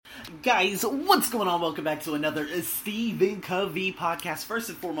Guys, what's going on? Welcome back to another Stephen Covey podcast. First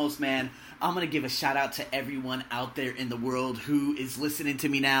and foremost, man, I'm going to give a shout out to everyone out there in the world who is listening to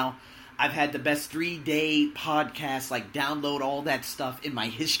me now. I've had the best 3-day podcast, download all that stuff in my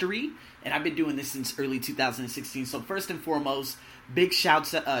history, and I've been doing this since early 2016. So first and foremost, big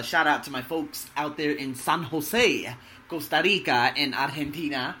shout out to my folks out there in San Jose, Costa Rica, and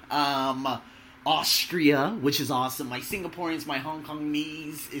Argentina. Austria, which is awesome. My Singaporeans, my Hong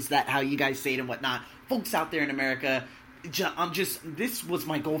Kongese, is that how you guys say it and whatnot? Folks out there in America, this was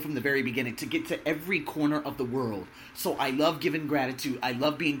my goal from the very beginning, to get to every corner of the world. So I love giving gratitude. I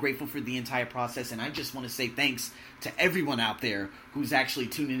love being grateful for the entire process. And I just want to say thanks to everyone out there who's actually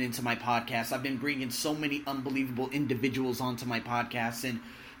tuning into my podcast. I've been bringing so many unbelievable individuals onto my podcast and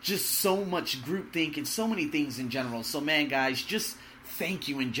just so much groupthink and so many things in general. So man, guys, just thank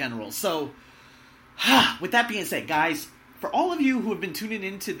you in general. So with that being said, guys, for all of you who have been tuning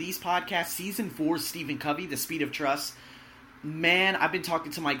into these podcasts, Season 4, Stephen Covey, The Speed of Trust, man, I've been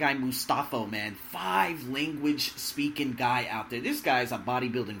talking to my guy Mustafa, man, 5-language speaking guy out there. This guy's a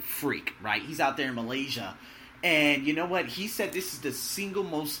bodybuilding freak, right? He's out there in Malaysia. And you know what? He said this is the single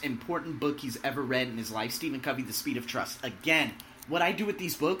most important book he's ever read in his life, Stephen Covey, The Speed of Trust. Again, what I do with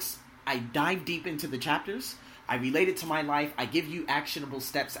these books, I dive deep into the chapters. I relate it to my life. I give you actionable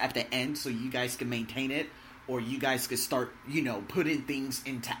steps at the end so you guys can maintain it, or you guys can start, putting things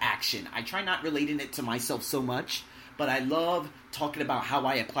into action. I try not relating it to myself so much, but I love talking about how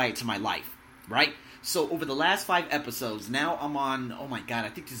I apply it to my life, right? So over the last 5 episodes, now I'm on, oh my God, I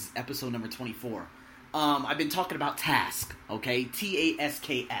think this is episode number 24. I've been talking about task, okay?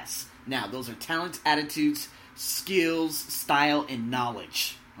 TASKS. Now, those are talents, attitudes, skills, style, and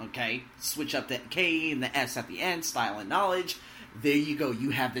knowledge. Okay, switch up the K and the S at the end, style and knowledge. There you go,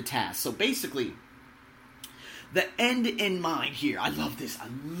 you have the task. So basically, the end in mind here. I love this. I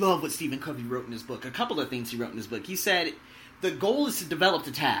love what Stephen Covey wrote in his book. A couple of things he wrote in his book. He said, the goal is to develop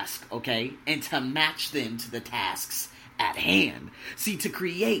the task, okay, and to match them to the tasks at hand. See, to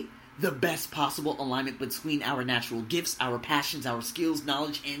create the best possible alignment between our natural gifts, our passions, our skills,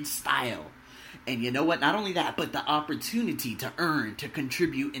 knowledge, and style. And you know what? Not only that, but the opportunity to earn, to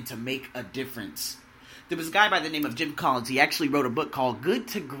contribute, and to make a difference. There was a guy by the name of Jim Collins. He actually wrote a book called Good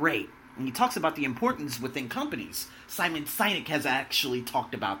to Great. And he talks about the importance within companies. Simon Sinek has actually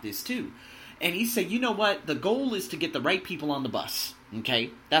talked about this too. And he said, you know what? The goal is to get the right people on the bus. Okay?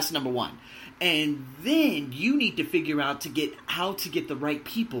 That's number 1. And then you need to figure out how to get the right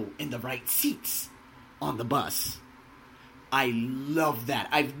people in the right seats on the bus. I love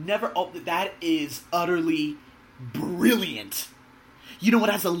that. That is utterly brilliant. You know what,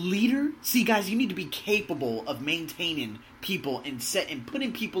 as a leader, see guys, you need to be capable of maintaining people and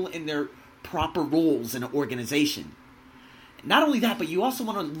putting people in their proper roles in an organization. Not only that, but you also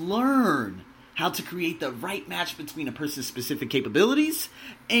want to learn how to create the right match between a person's specific capabilities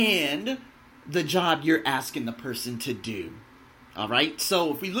and the job you're asking the person to do. All right?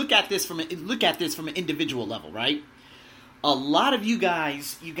 So if we look at this from an individual level, right? A lot of you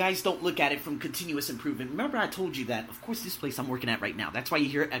guys don't look at it from continuous improvement. Remember I told you that, of course, this place I'm working at right now, that's why you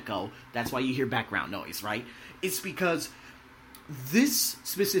hear echo, that's why you hear background noise, right? It's because this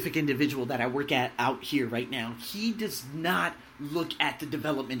specific individual that I work at out here right now, he does not look at the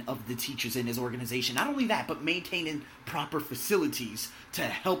development of the teachers in his organization. Not only that, but maintaining proper facilities to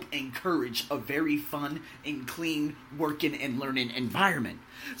help encourage a very fun and clean working and learning environment.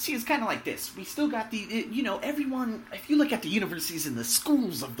 See, it's kind of like this. We still got everyone, if you look at the universities and the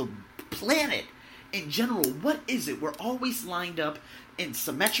schools of the planet in general, what is it? We're always lined up in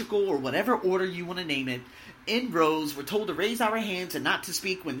symmetrical or whatever order you want to name it, in rows. We're told to raise our hands and not to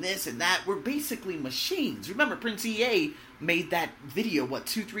speak when this and that. We're basically machines. Remember, Prince EA made that video,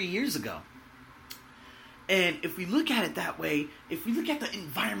 2-3 years ago? And if we look at it that way, if we look at the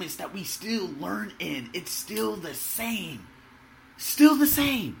environments that we still learn in, it's still the same. Still the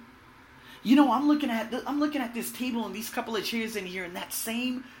same. I'm looking at this table and these couple of chairs in here and that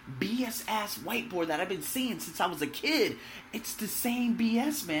same BS ass whiteboard that I've been seeing since I was a kid. It's the same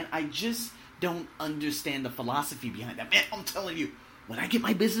BS, man. I just don't understand the philosophy behind that. Man, I'm telling you, when I get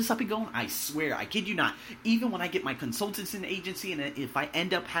my business up and going, I swear, I kid you not, even when I get my consultants in the agency and if I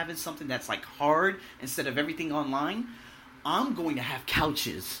end up having something that's hard instead of everything online, I'm going to have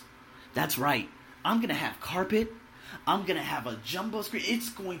couches. That's right. I'm going to have carpet. I'm going to have a jumbo screen. It's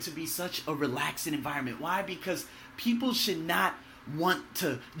going to be such a relaxing environment. Why? Because people should not want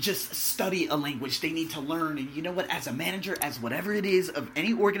to just study a language. They need to learn. And you know what? As a manager, as whatever it is of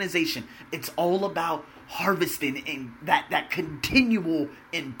any organization, it's all about harvesting and that continual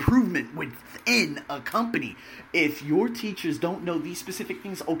improvement within a company. If your teachers don't know these specific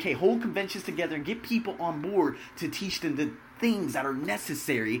things, okay, hold conventions together and get people on board to teach them the things that are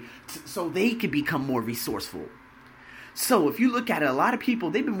necessary so they can become more resourceful. So if you look at it, a lot of people,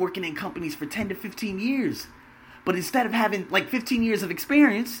 they've been working in companies for 10 to 15 years. But instead of having like 15 years of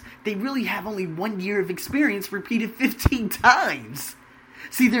experience, they really have only 1 year of experience repeated 15 times.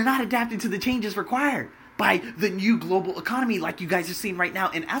 See, they're not adapting to the changes required by the new global economy like you guys are seeing right now.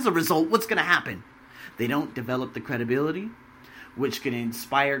 And as a result, what's going to happen? They don't develop the credibility, which can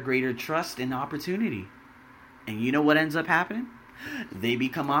inspire greater trust and opportunity. And you know what ends up happening? They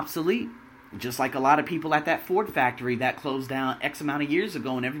become obsolete. Just like a lot of people at that Ford factory that closed down X amount of years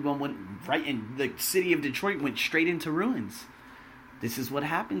ago, and everyone went right in the city of Detroit went straight into ruins. This is what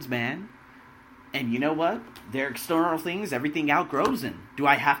happens, man. And you know what? They're external things. Everything outgrows them. Do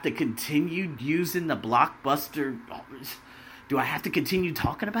I have to continue using the blockbuster? Do I have to continue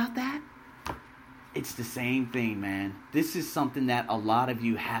talking about that? It's the same thing, man. This is something that a lot of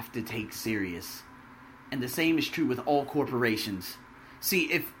you have to take serious. And the same is true with all corporations.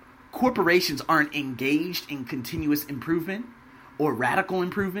 See, if corporations aren't engaged in continuous improvement or radical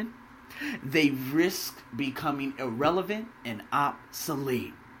improvement, they risk becoming irrelevant and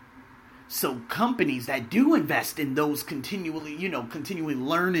obsolete. So companies that do invest in those continually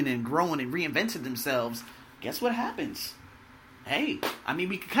learning and growing and reinventing themselves, guess what happens? Hey, I mean,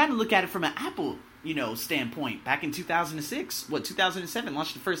 we can kind of look at it from an Apple, standpoint. Back in 2006, 2007,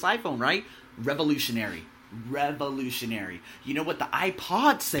 launched the first iPhone, right? Revolutionary. You know what? The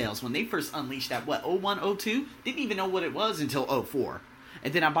iPod sales, when they first unleashed that, 01, 02? Didn't even know what it was until 04.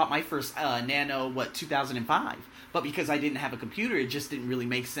 And then I bought my first Nano, 2005. But because I didn't have a computer, it just didn't really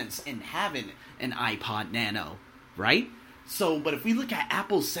make sense in having an iPod Nano, right? So, but if we look at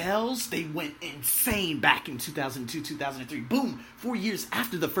Apple sales, they went insane back in 2002, 2003. Boom! 4 years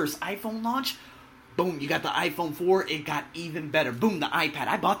after the first iPhone launch, boom, you got the iPhone 4. It got even better. Boom, the iPad.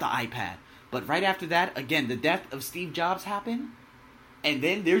 I bought the iPad. But right after that, again, the death of Steve Jobs happened. And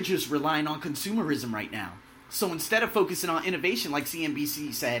then they're just relying on consumerism right now. So instead of focusing on innovation, like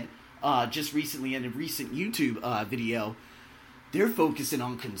CNBC said just recently in a recent YouTube video, they're focusing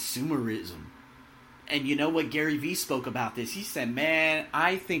on consumerism. And you know what? Gary Vee spoke about this. He said, man,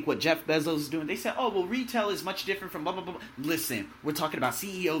 I think what Jeff Bezos is doing, they said, oh, well, retail is much different from blah, blah, blah. Listen, we're talking about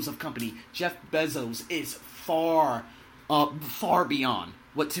CEOs of company. Jeff Bezos is far beyond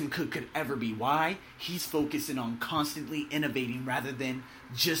what Tim Cook could ever be. Why? He's focusing on constantly innovating rather than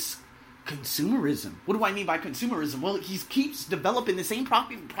just consumerism. What do I mean by consumerism? Well, he keeps developing the same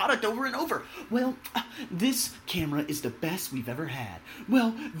product over and over. Well, this camera is the best we've ever had.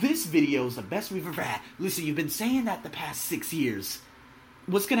 Well, this video is the best we've ever had. Listen, you've been saying that the past 6 years.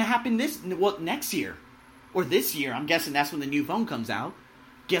 What's going to happen next year? Or this year? I'm guessing that's when the new phone comes out.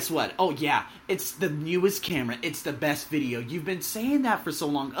 Guess what? Oh, yeah, it's the newest camera. It's the best video. You've been saying that for so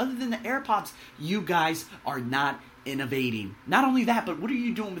long. Other than the AirPods, you guys are not innovating. Not only that, but what are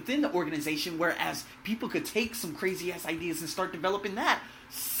you doing within the organization, whereas people could take some crazy-ass ideas and start developing that?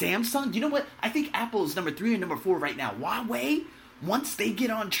 Samsung, you know what? I think Apple is number 3 and number 4 right now. Huawei, once they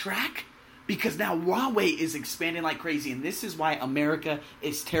get on track, because now Huawei is expanding like crazy, and this is why America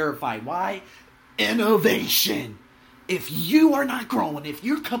is terrified. Why? Innovation. If you are not growing, if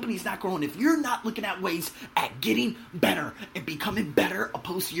your company's not growing, if you're not looking at ways at getting better and becoming better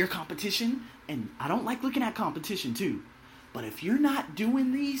opposed to your competition, and I don't like looking at competition too, but if you're not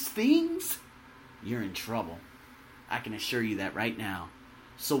doing these things, you're in trouble. I can assure you that right now.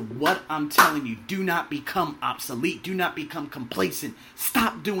 So what I'm telling you, do not become obsolete. Do not become complacent.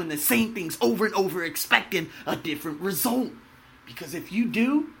 Stop doing the same things over and over, expecting a different result. Because if you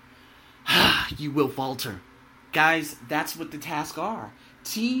do, you will falter. Guys, that's what the tasks are.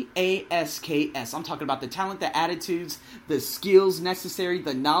 TASKS. I'm talking about the talent, the attitudes, the skills necessary,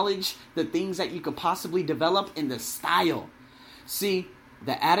 the knowledge, the things that you could possibly develop, and the style. See,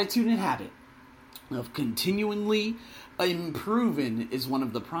 the attitude and habit of continually improving is one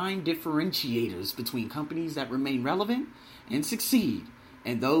of the prime differentiators between companies that remain relevant and succeed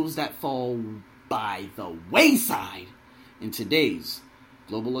and those that fall by the wayside in today's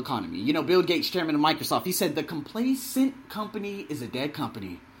global economy. You know, Bill Gates, chairman of Microsoft, he said the complacent company is a dead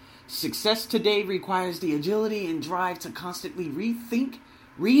company. Success today requires the agility and drive to constantly rethink,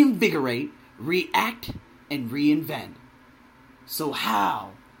 reinvigorate, react, and reinvent. So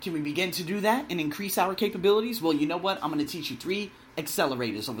how can we begin to do that and increase our capabilities? Well, you know what? I'm going to teach you 3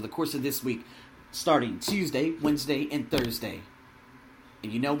 accelerators over the course of this week, starting Tuesday, Wednesday, and Thursday.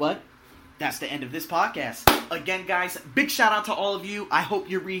 And you know what? That's the end of this podcast. Again, guys, big shout out to all of you. I hope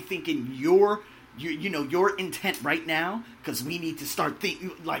you're rethinking your intent right now, because we need to start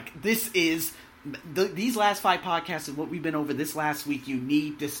thinking, like, this is, these last 5 podcasts and what we've been over this last week, you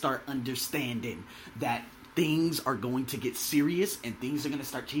need to start understanding that things are going to get serious and things are going to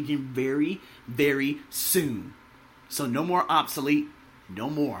start changing very, very soon. So no more obsolete, no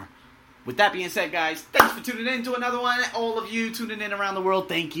more. With that being said, guys, thanks for tuning in to another one. All of you tuning in around the world,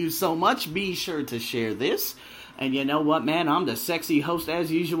 thank you so much. Be sure to share this. And you know what, man? I'm the sexy host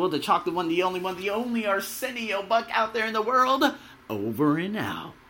as usual, the chocolate one, the only Arsenio Buck out there in the world. Over and out.